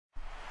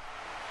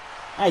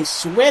I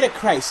swear to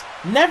Christ,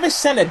 never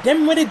send a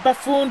dim-witted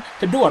buffoon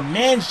to do a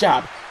man's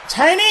job.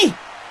 Tiny?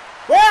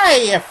 Where are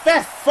you,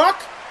 fat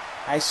fuck?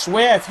 I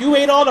swear if you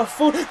ate all the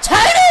food...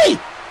 Tiny!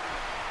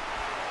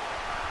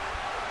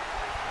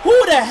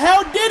 Who the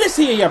hell did this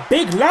here, you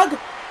big lug?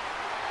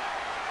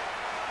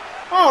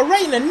 Oh,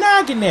 right in the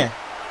noggin there.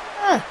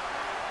 Huh.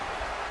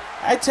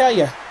 I tell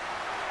you,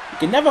 you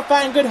can never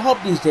find good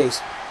help these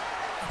days.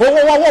 Whoa,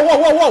 whoa, whoa, whoa, whoa,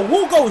 whoa, whoa,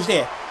 who goes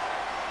there?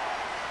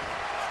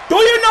 Do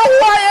you know who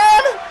I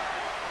am?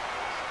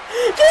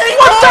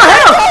 What the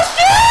hell?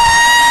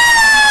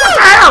 What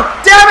the hell?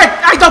 Damn it!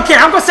 I don't care,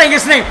 I'm gonna say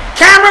his name.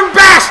 Cameron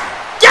Bash!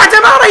 Get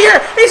him out of here!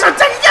 He's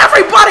attacking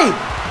everybody!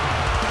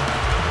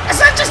 Is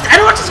that just,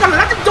 everyone's just gonna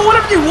let him do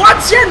whatever he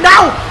wants here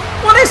now?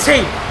 What is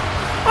he?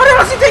 What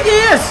does he think he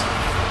is?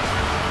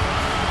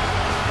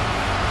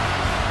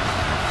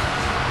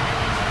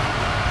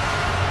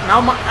 Now,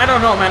 I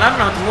don't know, man. I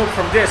don't know how to move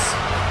from this.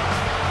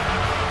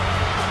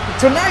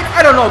 Tonight,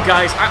 I don't know,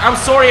 guys. I'm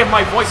sorry if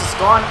my voice is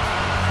gone,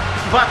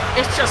 but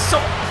it's just so,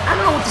 I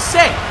don't know what to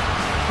say.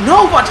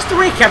 Nova, just to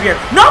recap here,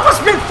 Nova's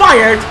been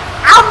fired.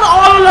 I'm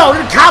all alone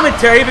in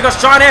commentary because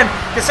Sean M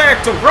decided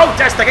to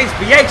protest against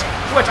BH,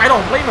 which I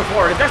don't blame him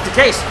for if that's the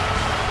case.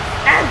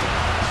 And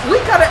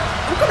we're gonna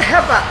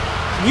have a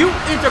new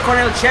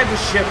Intercontinental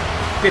Championship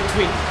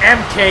between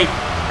MK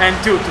and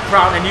Dude to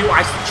crown a new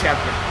IC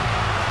champion.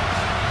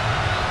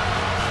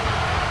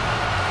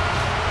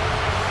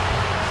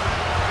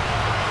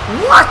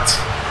 What?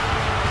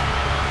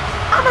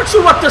 I'm not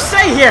sure what to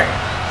say here.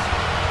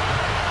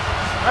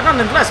 But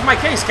nonetheless, my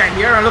case came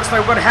here and looks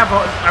like we're going to have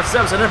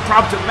ourselves an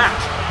impromptu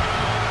match.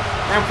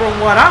 And from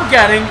what I'm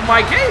getting,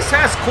 my case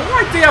has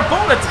quite the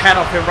opponent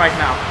ahead of him right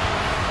now.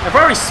 A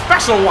very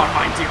special one,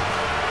 mind you.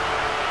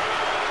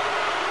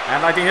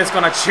 And I think it's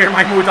going to cheer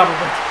my mood up a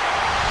bit.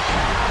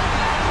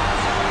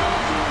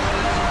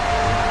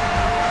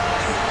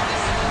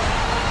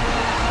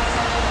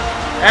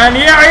 And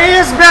here he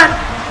is, man.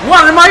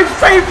 One of my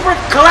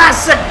favorite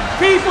classic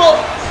people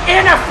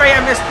in a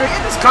FaM history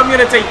in this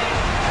community.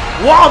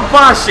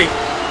 Walbashi,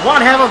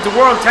 one half of the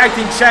World Tag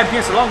Team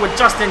Champions along with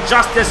Justin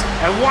Justice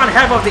and one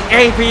half of the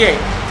APA,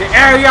 the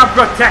Area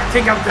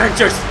Protecting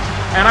Avengers.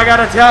 And I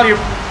gotta tell you,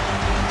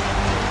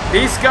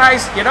 these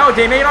guys, you know,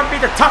 they may not be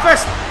the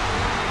toughest,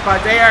 but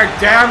they are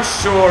damn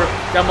sure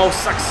the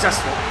most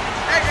successful.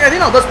 And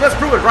you know, let's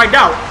prove it right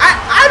now.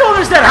 I don't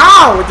understand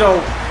how, though.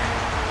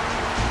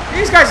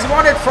 These guys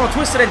won it from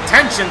Twisted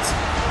Intentions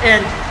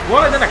and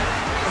won it in a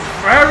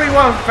very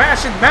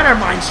well-fashioned manner,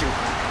 mind you,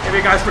 if you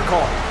guys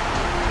recall.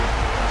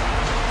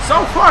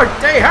 So far,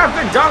 they have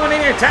been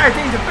dominating the tag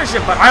team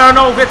division, but I don't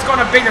know if it's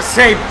gonna be the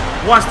same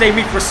once they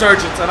meet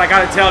Resurgence, and I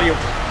gotta tell you,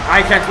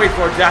 I can't wait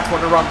for that for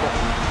the Rumble.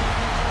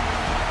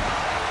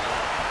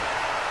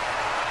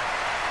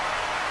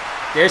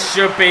 This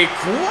should be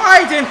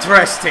quite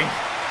interesting.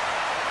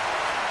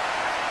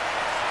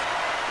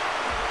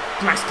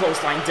 Nice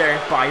clothesline there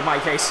by my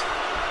case.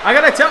 I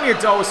gotta tell you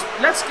though,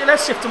 let's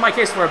shift to my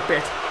case for a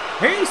bit.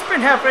 He's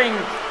been having,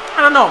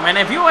 I don't know, man.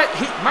 If you,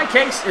 my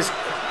case is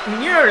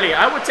nearly,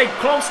 I would say,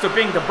 close to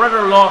being the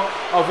brother-in-law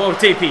of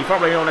OTP,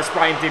 probably known as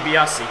Brian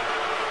DiBiase.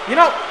 You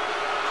know,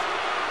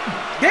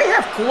 they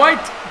have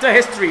quite the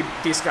history,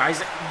 these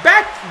guys.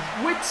 Back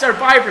with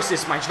Survivor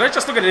Series, mind you. Let's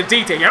just look at the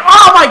detail here.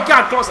 Oh my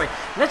God, closely.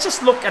 Let's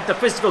just look at the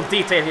physical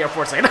detail here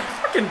for a second.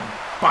 Fucking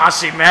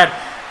Bashi, man.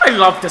 I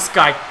love this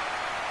guy.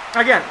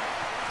 Again,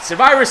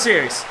 Survivor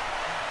Series.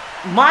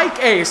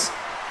 Mike Ace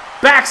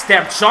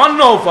backstabbed Sean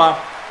Nova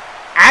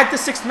at the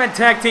six-man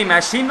tag team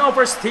match, Team Nova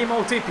vs. Team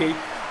OTP,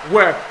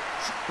 where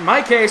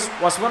Mike Ace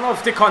was one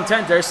of the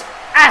contenders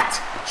at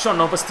Sean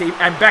Nova's team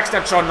and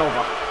backstabbed Sean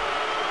Nova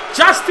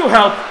just to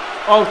help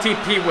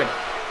OTP win.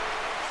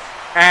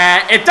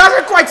 And it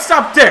doesn't quite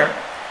stop there.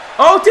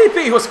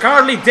 OTP, who's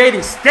currently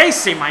dating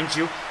Stacy, mind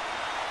you,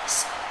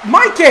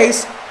 Mike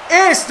Ace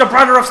is the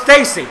brother of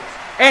Stacy.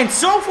 And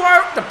so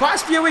far, the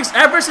past few weeks,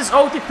 ever since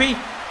OTP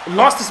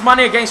lost his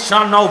money against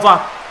Sean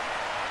Nova,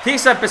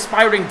 things have been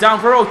spiraling down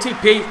for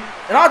OTP,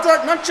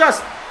 not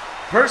just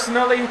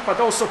personally, but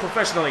also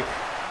professionally.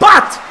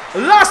 But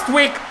last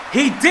week,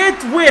 he did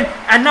win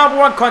a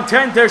 #1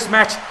 contenders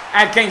match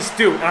against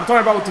Dude. And I'm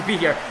talking about OTP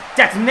here.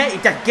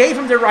 That gave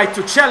him the right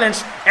to challenge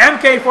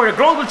MK for the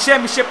Global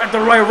Championship at the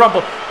Royal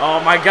Rumble. Oh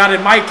my God,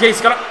 in my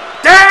case,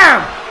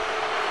 damn!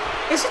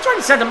 Is he trying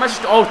to send a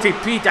message to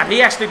OTP that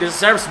he actually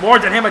deserves more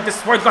than him at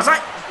this point? Because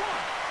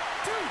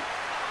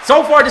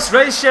so far, this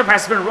relationship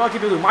has been rocky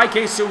between my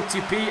case,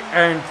 OTP,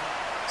 and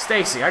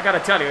Stacy. I gotta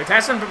tell you, it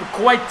hasn't been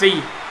quite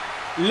the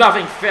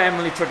loving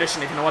family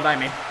tradition, if you know what I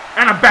mean.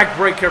 And a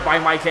backbreaker by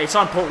my case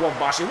on Paul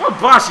Walbashi.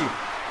 Walbashi!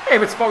 Hey,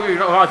 we've spoken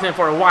about him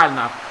for a while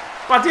now.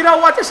 But you know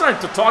what? There's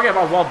nothing to talk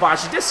about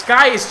Walbashi. This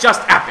guy is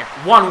just epic.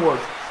 One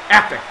word.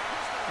 Epic.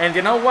 And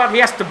you know what? He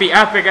has to be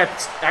epic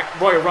at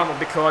Royal Rumble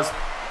because,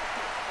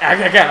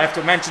 again, I have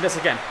to mention this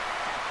again.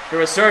 The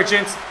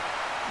Resurgence,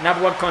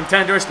 #1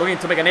 contenders looking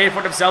to make a name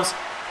for themselves.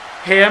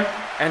 Him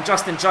and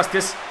Justin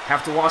Justice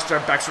have to wash their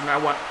backs from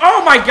now on.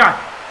 Oh my God!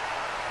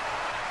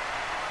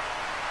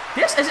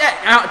 This is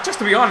just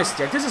to be honest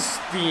here, this is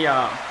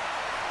the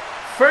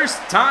first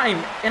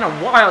time in a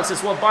while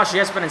since Wabashi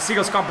has been in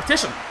singles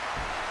competition.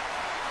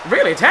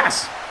 Really, it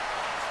has.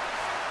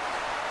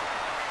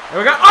 Here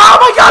we go. Oh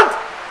my god!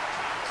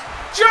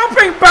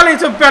 Jumping belly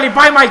to belly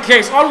by my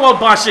case on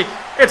Wabashi.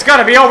 It's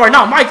gotta be over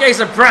now. My case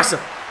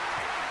impressive.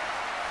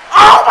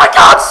 Oh my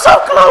god, so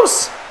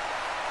close!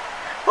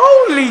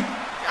 Holy,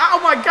 oh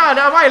my god,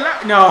 am I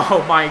no,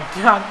 oh my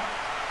god.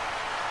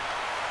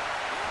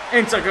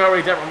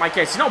 Integrally different, my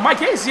case. You know, my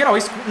case, you know,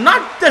 he's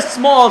not the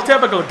small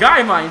typical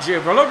guy, mind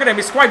you, but look at him,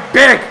 he's quite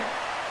big.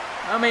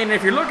 I mean,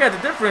 if you look at the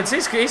difference,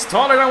 he's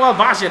taller than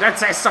Wabashi, that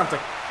says something.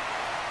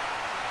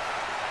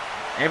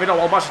 Even though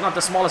Wabashi's not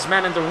the smallest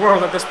man in the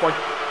world at this point.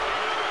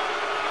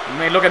 You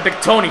may look at Big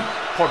Tony.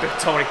 Poor Big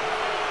Tony.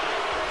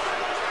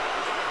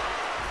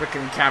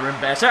 Freaking Cameron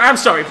Bash. I'm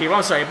sorry, people,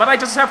 I'm sorry, but I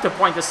just have to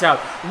point this out.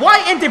 Why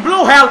in the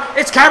blue hell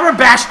is Cameron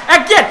Bash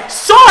again?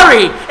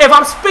 Sorry if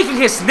I'm speaking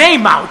his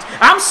name out.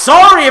 I'm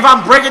sorry if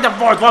I'm breaking the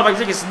fourth wall by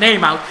speaking his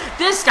name out.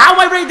 This guy, how am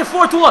I breaking the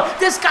fourth wall?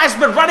 This guy's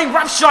been running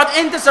roughshod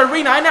in this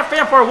arena in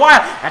FaM for a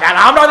while, and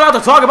I'm not allowed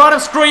to talk about him.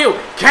 Screw you.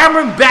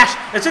 Cameron Bash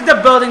is in the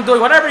building doing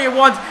whatever he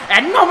wants,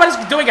 and nobody's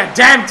doing a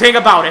damn thing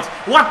about it.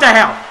 What the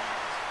hell?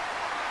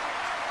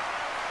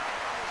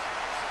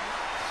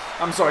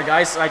 I'm sorry,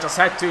 guys. I just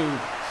had to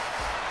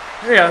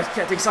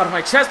get things out of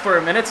my chest for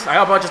a minute. I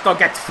hope I just don't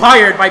get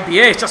fired by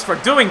BAs just for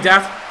doing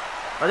that.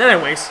 But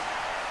anyways.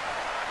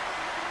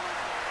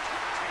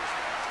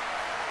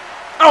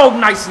 Oh,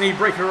 nice knee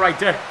breaker right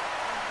there.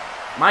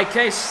 My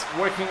case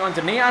working on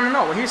the knee. I don't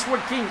know. He's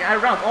working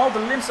around all the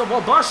limbs of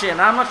Wabashi, and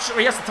I'm not sure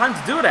he has the time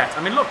to do that.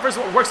 I mean, look, first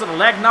of all, it works on the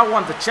leg, now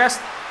on the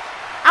chest.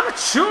 I'm not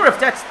sure if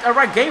that's the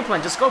right game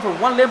plan. Just go for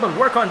one limb and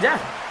work on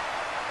that.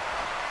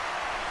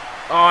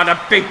 Oh, the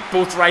big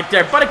boot right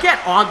there. But again,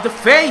 on the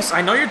face.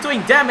 I know you're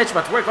doing damage,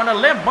 but work on the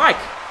limb, Mike.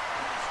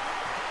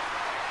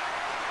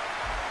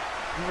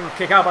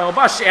 Kick out by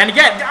Wabashi. And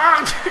again,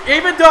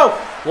 even though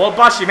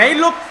Wabashi may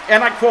look,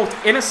 and I quote,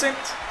 innocent,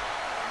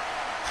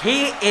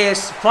 he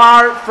is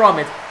far from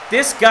it.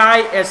 This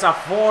guy is a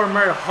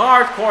former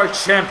hardcore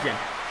champion.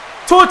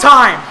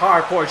 Two-time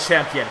hardcore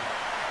champion.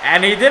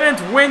 And he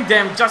didn't win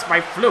them just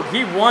by fluke.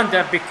 He won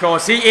them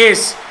because he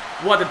is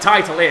what the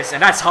title is,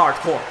 and that's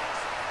hardcore.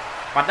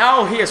 But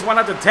now he is one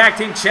of the tag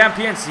team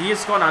champions. He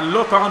is gonna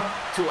look on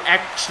to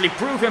actually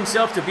prove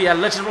himself to be a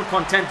legitimate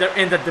contender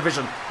in the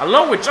division,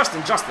 along with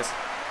Justin Justice.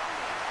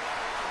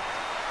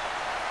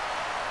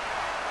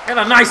 And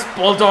a nice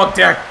bulldog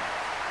there.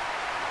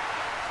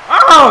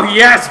 Oh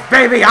yes,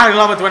 baby! I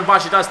love it when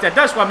Bashi does that.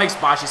 That's what makes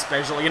Bashi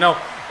special, you know.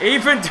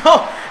 Even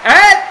though,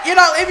 and you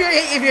know,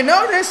 if you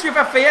notice with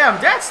FaM,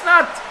 that's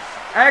not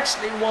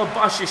actually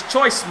Wabashi's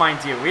choice,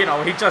 mind you. You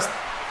know, he just,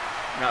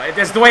 you know, it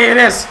is the way it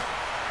is.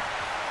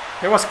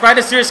 He was quite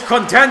a serious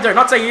contender.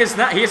 Not saying he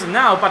isn't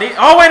now, but he...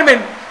 Oh, wait a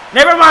minute.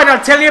 Never mind,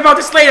 I'll tell you about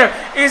this later.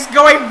 He's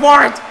going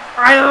for it.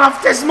 I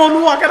love this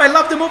moonwalk, and I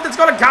love the move that's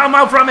going to come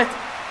out from it.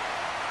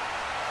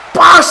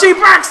 Bashi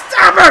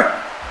backstabber.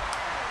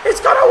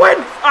 He's going to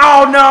win.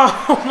 Oh, no.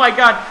 Oh, my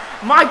God.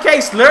 My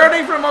case,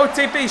 learning from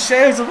OTP,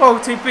 shades of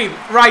OTP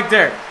right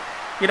there.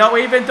 You know,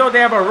 even though they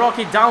have a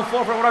rocky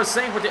downfall from what I was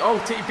saying with the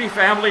OTP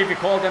family, if you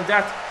call them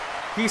that,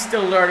 he's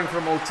still learning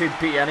from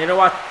OTP. And you know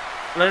what?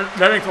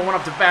 Learning from one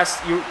of the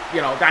best, you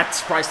know,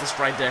 that's priceless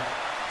right there.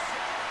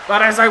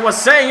 But as I was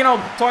saying, you know,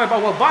 talking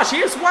about Wabashi, he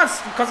is once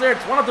considered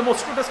one of the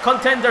most ruthless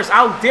contenders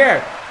out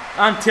there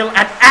until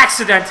an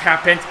accident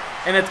happened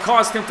and it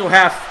caused him to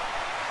have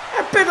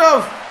a bit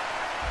of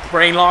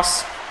brain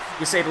loss.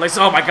 You say,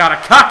 oh my god, a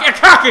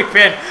cocky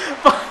pin.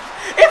 But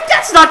if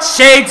that's not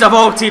shades of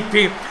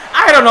OTP,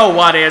 I don't know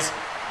what is.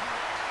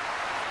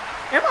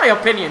 In my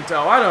opinion,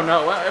 though, I don't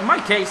know. My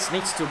case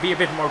needs to be a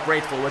bit more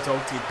grateful with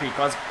OTP,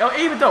 because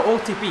even though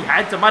OTP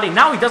had the money,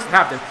 now he doesn't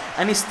have them,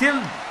 and he's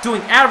still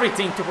doing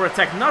everything to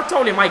protect not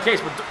only my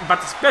case, but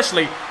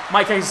especially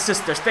my case's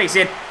sister,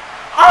 Stacy.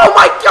 Oh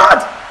my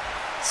God!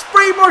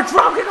 Springboard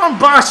dropkick on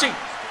Bashi.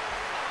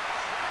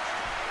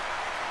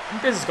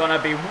 This is gonna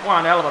be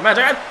one hell of a match.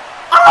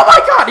 Oh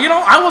my God! You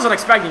know, I wasn't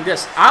expecting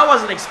this. I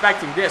was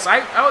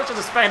just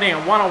expecting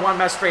a one-on-one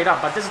match straight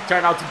up, but this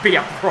turned out to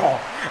be a brawl.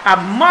 A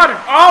modern.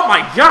 Oh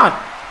my God!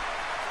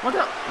 What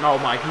the?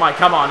 No, Mike,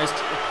 come on.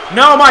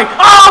 No, Mike.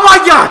 Oh my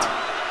God!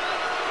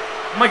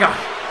 Oh my God!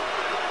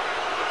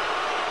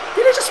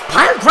 Did he just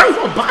pile drive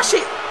on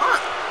Bashi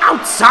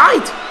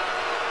outside?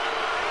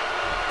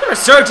 The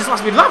resurgence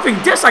must be loving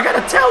this. I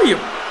gotta tell you.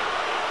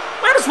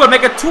 Might as well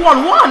make a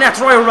 2-on-1 at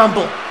Royal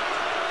Rumble.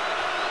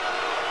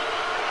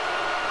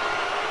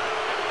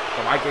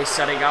 Mike is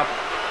setting up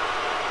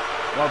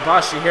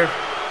Wabashi here.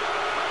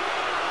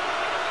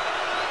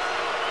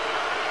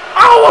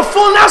 Oh, a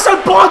full Nelson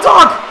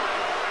Bulldog!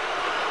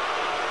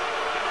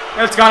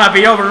 It's gonna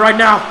be over right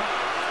now.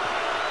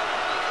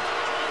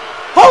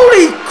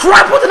 Holy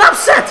crap, what an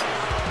upset!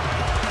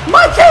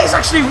 My case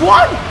actually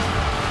won!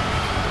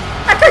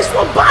 Against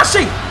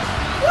Wabashi!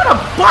 What a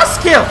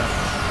buzzkill!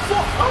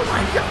 Oh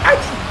my God,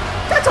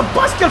 that's a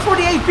buzzkill for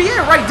the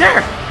APA right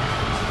there!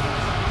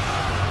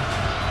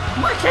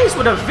 My case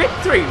with a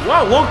victory.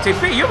 Whoa, whoa,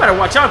 TP, you better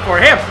watch out for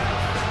him.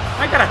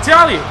 I gotta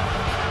tell you.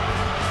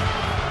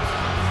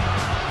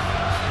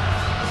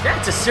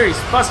 That's a serious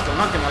bust, I'm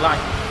not gonna lie.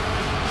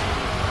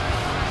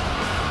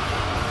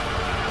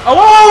 Oh,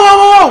 whoa, whoa, whoa,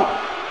 whoa, whoa!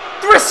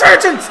 The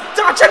resurgence!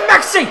 Dodge and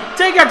Maxi!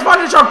 Take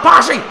advantage of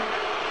Bashi!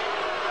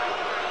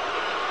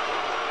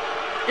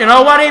 You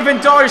know what,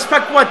 even though I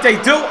respect what they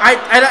do, I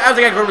don't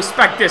think I can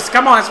respect this.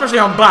 Come on, especially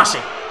on Bashi.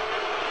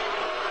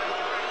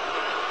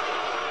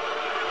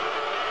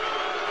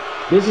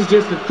 This is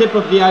just the tip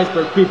of the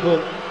iceberg,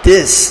 people.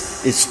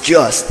 This is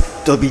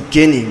just the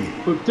beginning.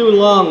 For too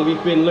long,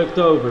 we've been looked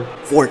over.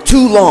 For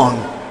too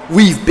long,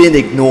 we've been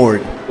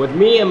ignored. What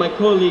me and my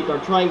colleague are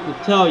trying to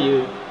tell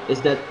you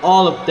is that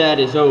all of that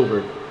is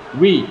over.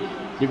 We,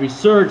 the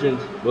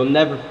resurgence, will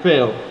never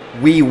fail.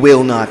 We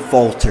will not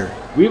falter.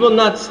 We will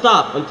not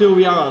stop until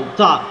we are on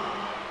top.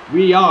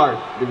 We are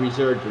the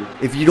resurgence.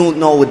 If you don't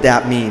know what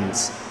that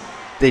means,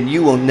 then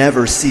you will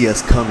never see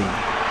us coming.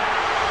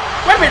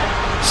 Wait a minute!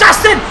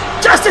 Justin!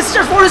 Justice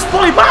just won his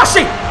bully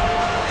Bashi!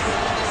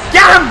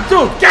 Get him,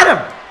 dude! Get him!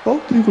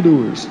 Both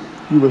evildoers,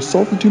 you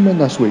assaulted 2 men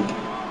last week.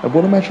 I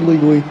won a match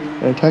illegally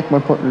and attacked my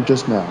partner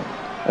just now.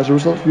 As a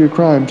result of your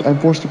crimes, I'm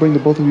forced to bring the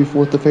both of you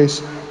forth to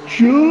face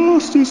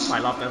justice. I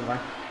love that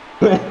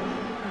line.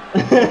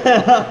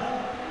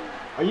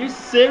 Are you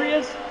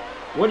serious?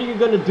 What are you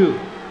gonna do?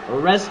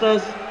 Arrest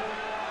us?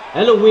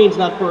 Halloween's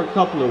not for a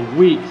couple of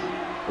weeks.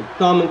 The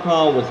Common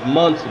Con was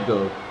months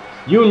ago.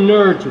 You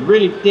nerds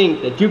really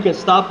think that you can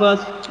stop us?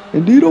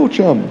 Indeed, old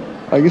chum.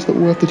 I guess that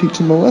we'll have to teach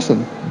them a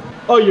lesson.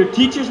 Oh, you're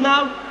teachers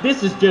now?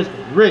 This is just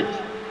rich.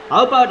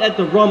 How about at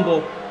the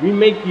Rumble, we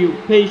make you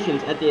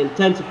patients at the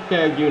intensive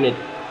care unit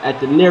at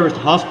the nearest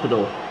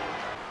hospital?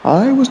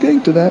 I was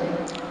getting to that.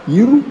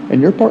 You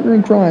and your partner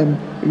in crime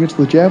against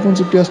the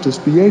javelins of justice,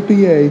 the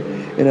APA,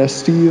 in a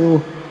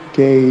steel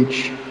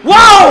cage.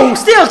 Whoa!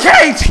 Steel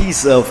cage!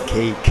 Piece of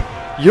cake.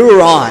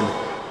 You're on.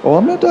 Oh,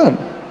 I'm not done.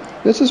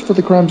 This is for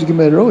the crimes you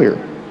committed earlier.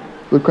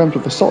 The crimes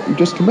of assault you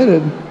just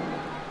committed.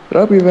 But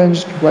I'll be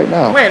avenged right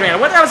now. Wait a minute,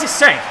 what the hell is he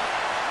saying?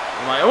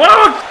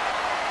 Whoa!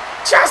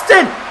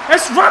 Justin!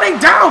 It's running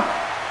down!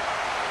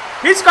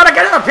 He's gonna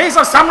get in the face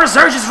of some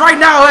resurgence right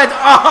now and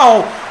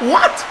oh!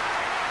 What?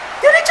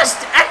 Did he just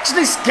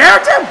actually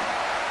scare them?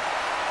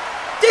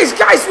 These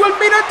guys will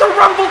meet at the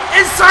Rumble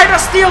inside a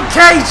steel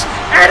cage!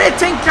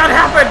 Anything can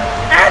happen!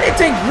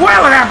 Anything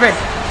will happen!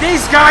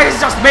 These guys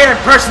just made it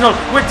personal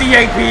with the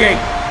APA!